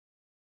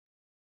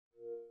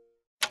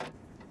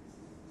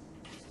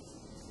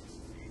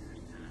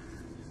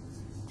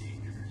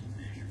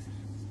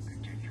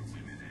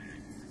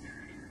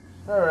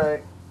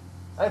Alright.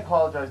 I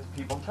apologize to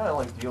people. I'm trying to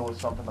like deal with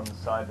something on the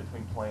side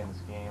between playing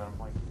this game. I'm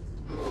like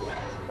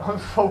I'm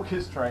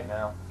focused right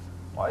now.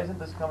 Why isn't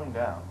this coming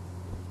down?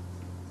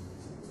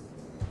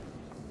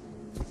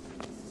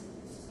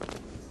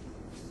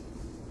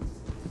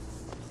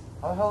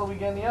 How the hell do we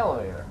get in the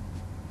elevator?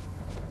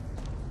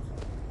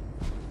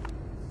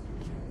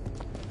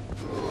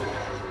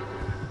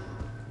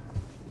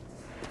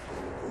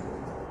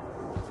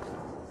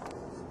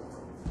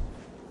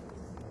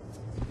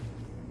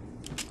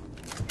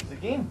 Does the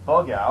game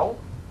bug out?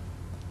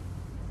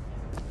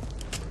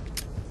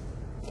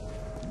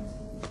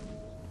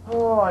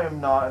 Oh, I am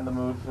not in the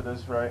mood for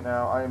this right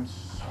now. I am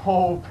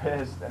so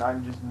pissed, and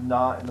I'm just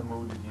not in the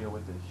mood to deal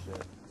with this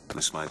shit.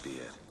 This might be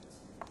it.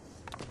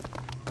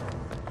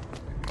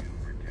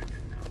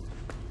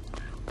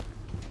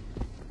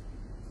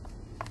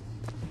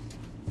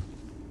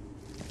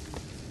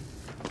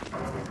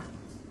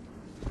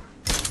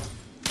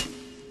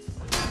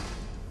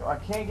 I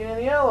can't get in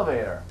the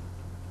elevator.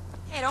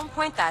 Hey, don't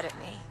point that at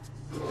me.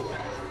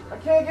 I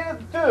can't get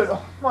it, dude.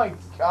 Oh my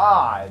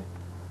god.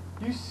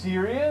 You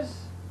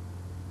serious?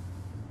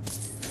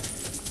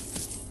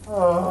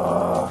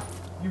 Ugh.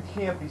 You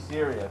can't be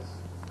serious.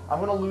 I'm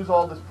gonna lose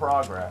all this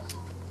progress.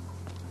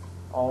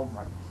 Oh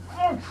my.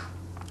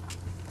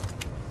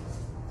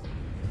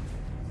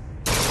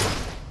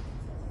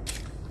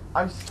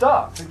 I'm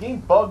stuck. The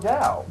game bugged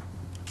out.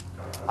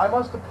 I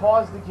must have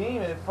paused the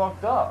game and it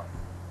fucked up.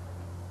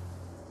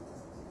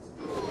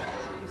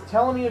 He's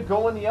telling me to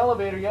go in the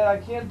elevator, yet I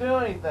can't do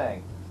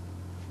anything.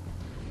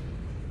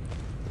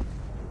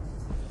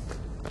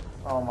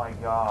 Oh my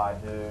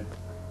god, dude.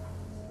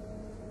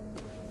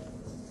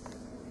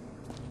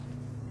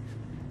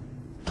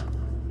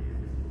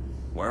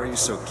 Why are you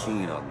so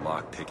keen on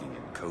lockpicking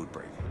and code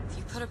breaking? If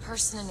you put a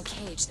person in a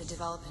cage, they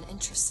develop an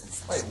interest in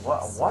such Wait, things.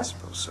 what? I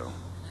suppose so. And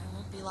I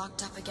won't be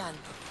locked up again.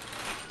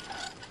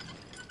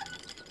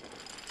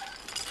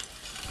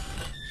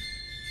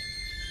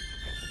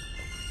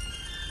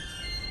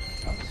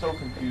 I'm so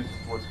confused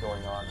with what's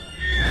going on here.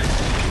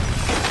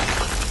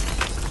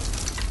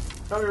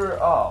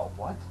 Oh,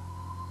 what?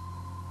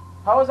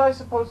 How was I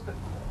supposed to...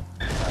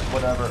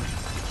 whatever.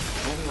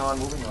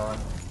 Moving on.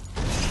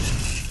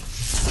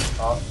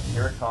 Oh,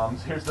 here it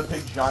comes. Here's the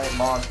big giant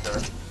monster.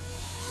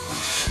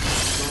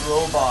 The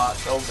robot.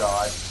 Oh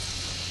god.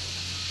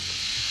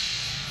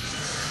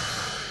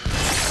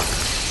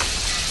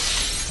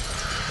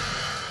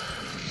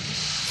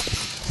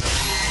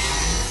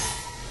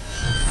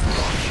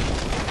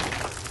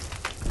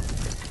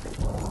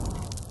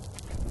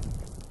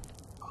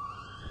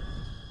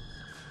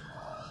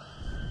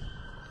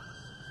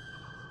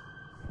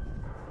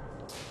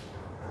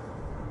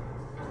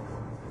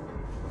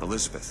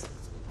 Elizabeth.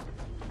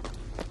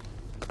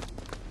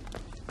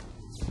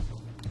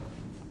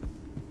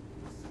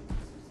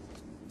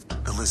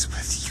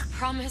 Elizabeth, you...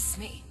 Promise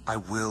me. I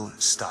will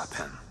stop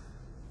him.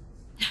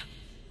 No.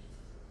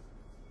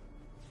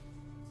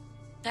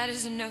 That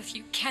is an oath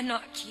you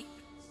cannot keep.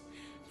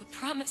 But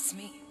promise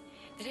me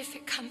that if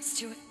it comes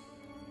to it,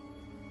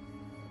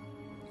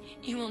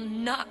 you will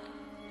not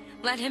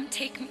let him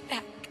take me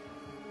back.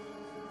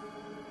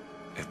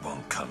 It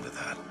won't come to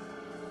that.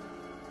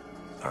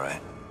 All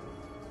right?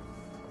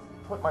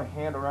 Put my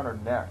hand around her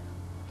neck.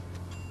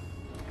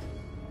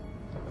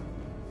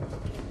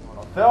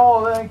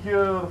 Oh, thank you.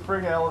 The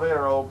friggin'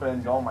 elevator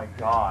opened. Oh my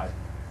god.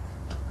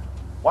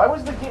 Why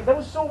was the game... That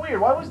was so weird.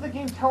 Why was the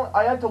game telling...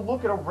 I had to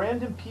look at a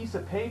random piece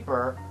of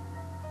paper,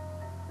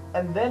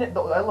 and then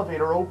the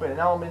elevator opened, and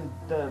now I'm in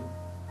the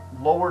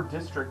lower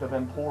district of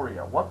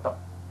Emporia. What the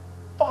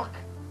fuck?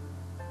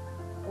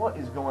 What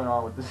is going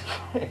on with this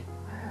game?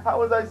 How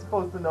was I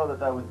supposed to know that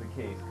that was the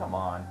case? Come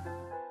on.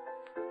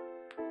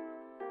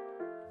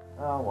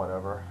 Oh,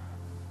 whatever.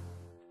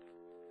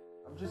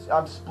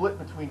 I'm split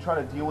between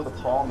trying to deal with a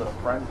problem that a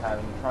friend's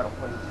having and trying to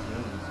play this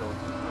game, so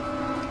it's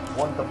just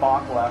one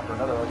debacle after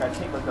another. Like, I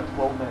take like a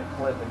 12-minute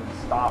clip and then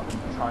stop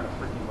and trying to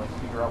freaking like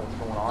figure out what's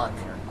going on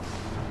here.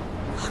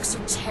 Locks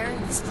are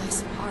tearing this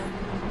place apart.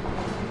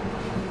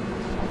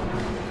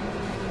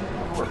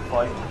 We're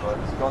fighting, but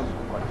this gun's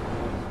like...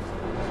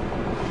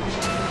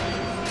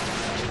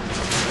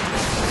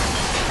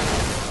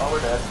 Oh, we're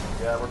dead.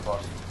 Yeah, we're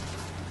fucked.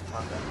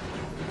 Okay.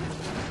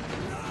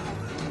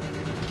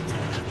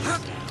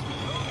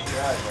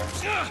 Yeah,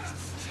 yeah.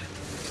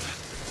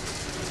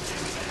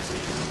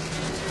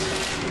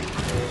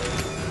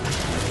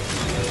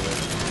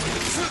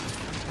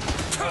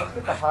 Let's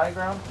get the high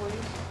ground,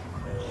 please.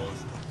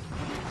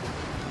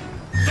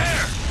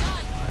 There!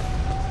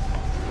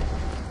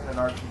 And an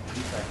RPG,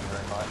 thank you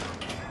very much.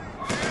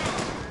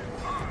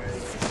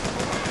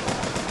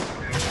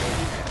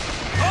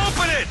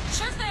 Open it!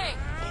 Sure thing!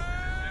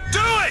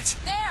 Do it!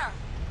 There!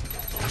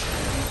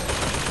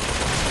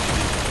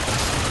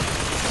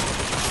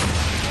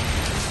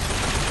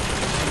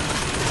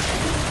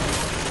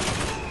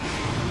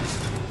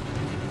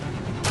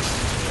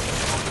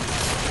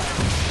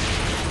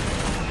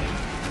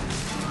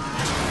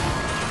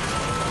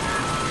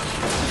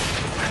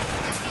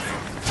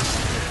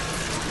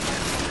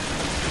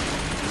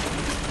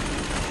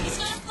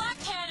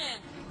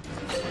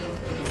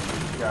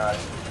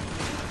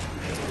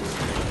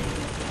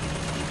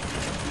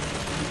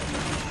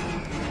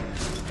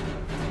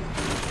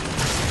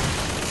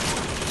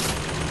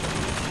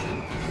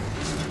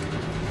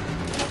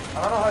 I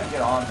don't know how to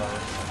get on those.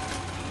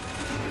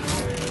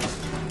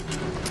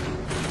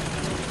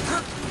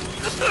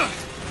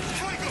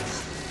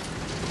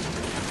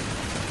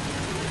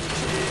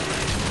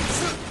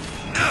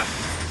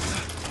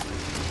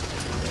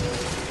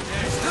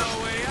 There's no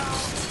way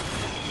out.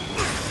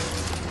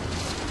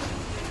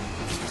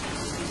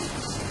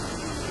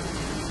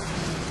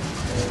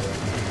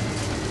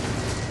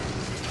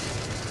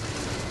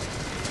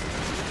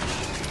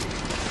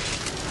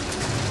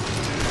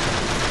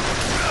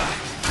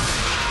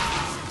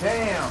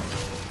 Damn!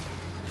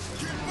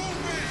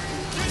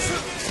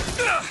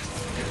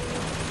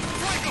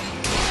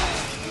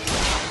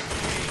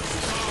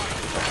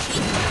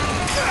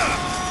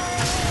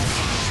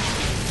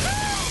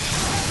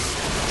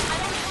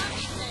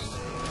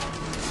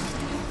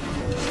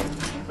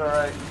 It's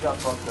alright, you got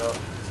fucked up.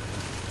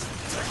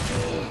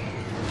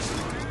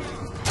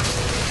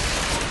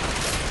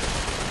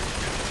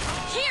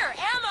 Here,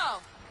 ammo!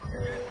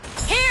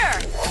 Here!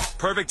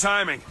 Perfect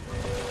timing.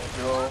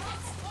 Go.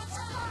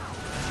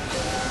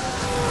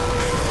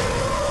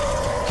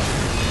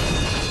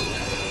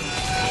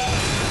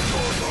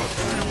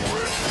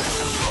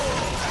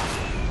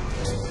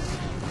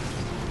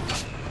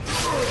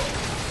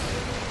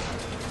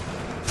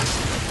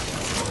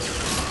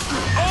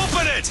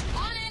 Open it!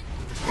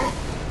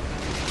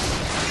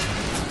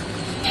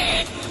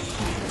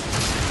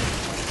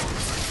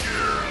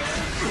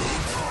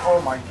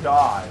 Oh my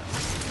god.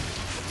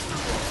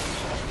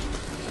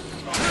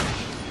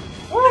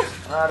 Woo!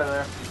 I'm out of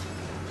there.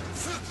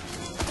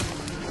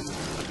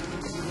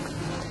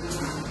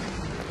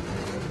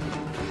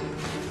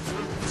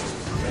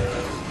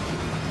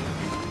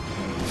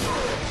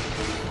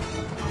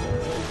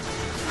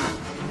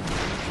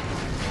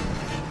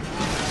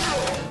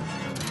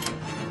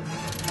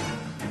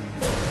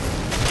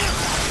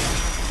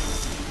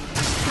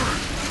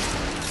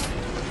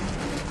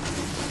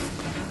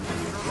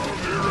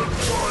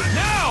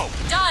 Now!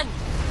 Done!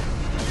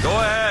 Go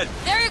ahead.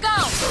 There you go!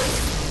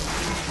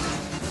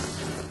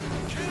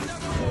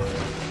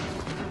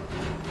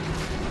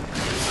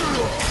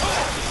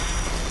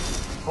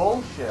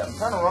 Bullshit, I'm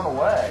trying to run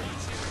away.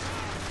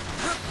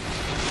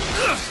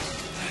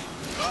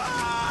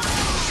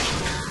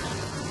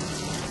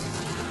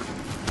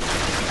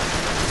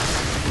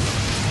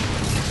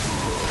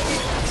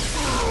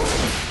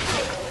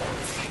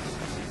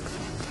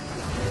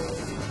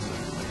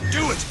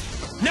 Do it!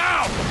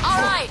 Now!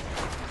 All right!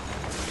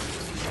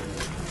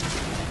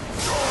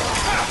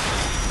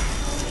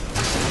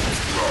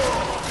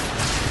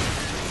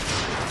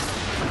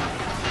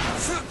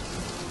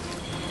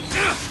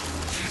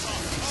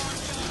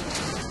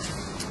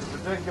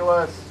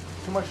 Ridiculous.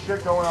 Too much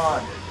shit going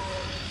on.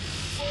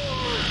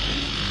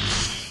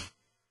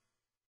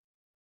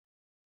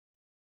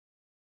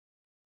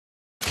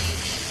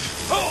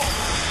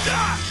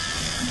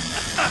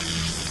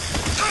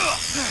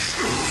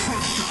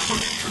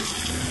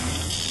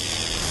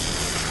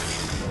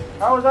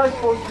 How was I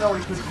supposed to know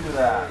he could do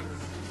that?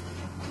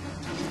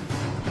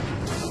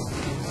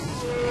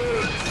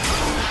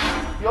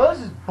 Yo,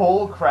 this is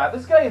bull crap.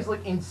 This guy is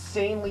like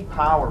insanely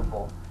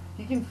powerful.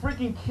 He can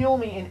freaking kill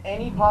me in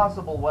any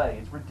possible way.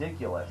 It's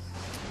ridiculous.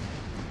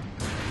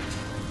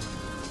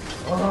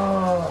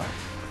 Ugh.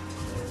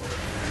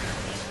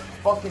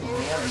 Fucking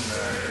hammy,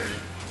 man.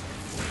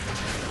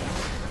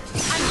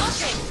 I'm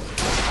looking!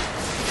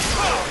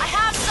 I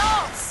have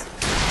salts!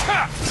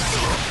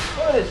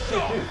 Look at this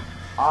shit, dude.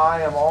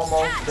 I am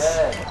almost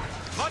dead.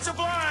 Much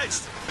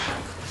obliged!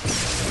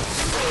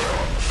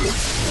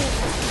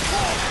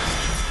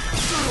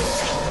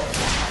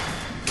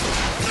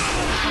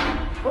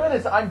 Look at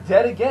this, I'm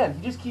dead again.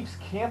 He just keeps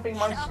camping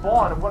my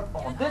spawn. And what?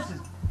 Oh, this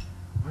is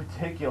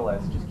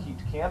ridiculous. Just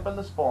keeps camping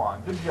the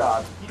spawn. Good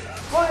job.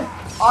 Look,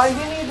 I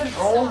didn't even.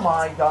 Oh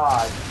my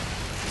god.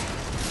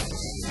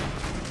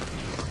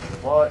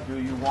 What do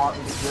you want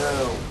me to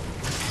do?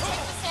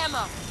 This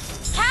ammo!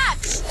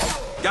 Catch!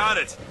 Got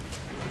it!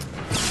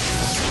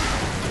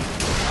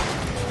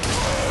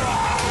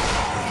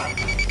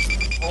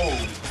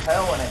 Holy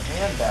hell, and a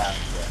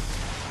handbasket.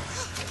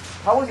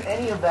 How is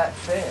any of that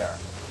fair?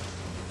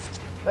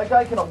 That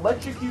guy can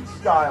electrocute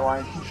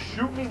skylines, can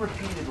shoot me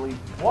repeatedly.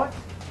 What?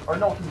 Or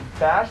no, can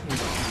bash me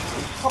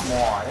repeatedly. Come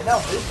on. And now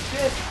this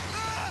shit?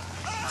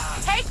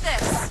 Take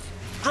this!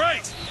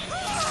 Great!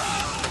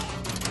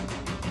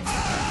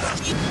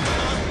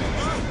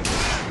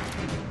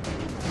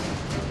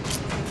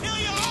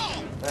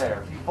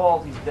 There, if he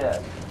falls, he's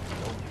dead.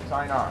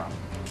 Sayonara.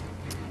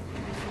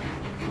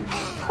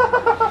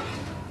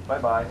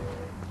 Bye-bye.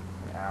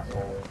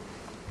 Asshole.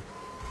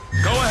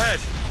 Go ahead!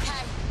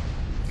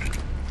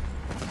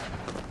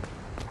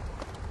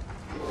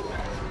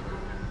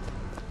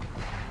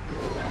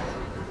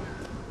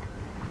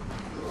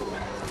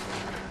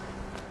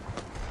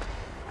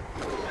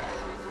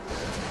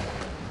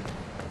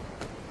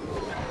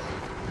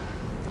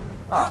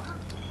 Ah.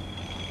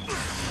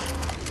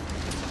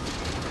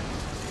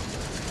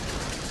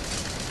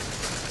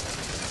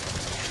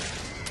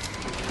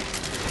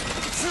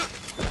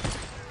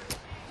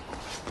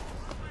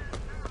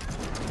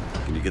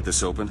 get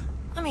this open?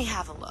 Let me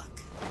have a look.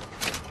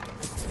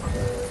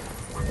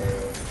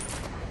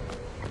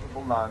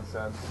 Total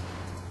nonsense.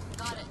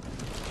 Got it.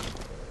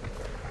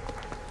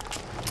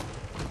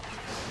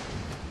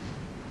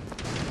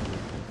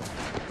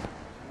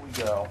 Here we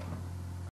go.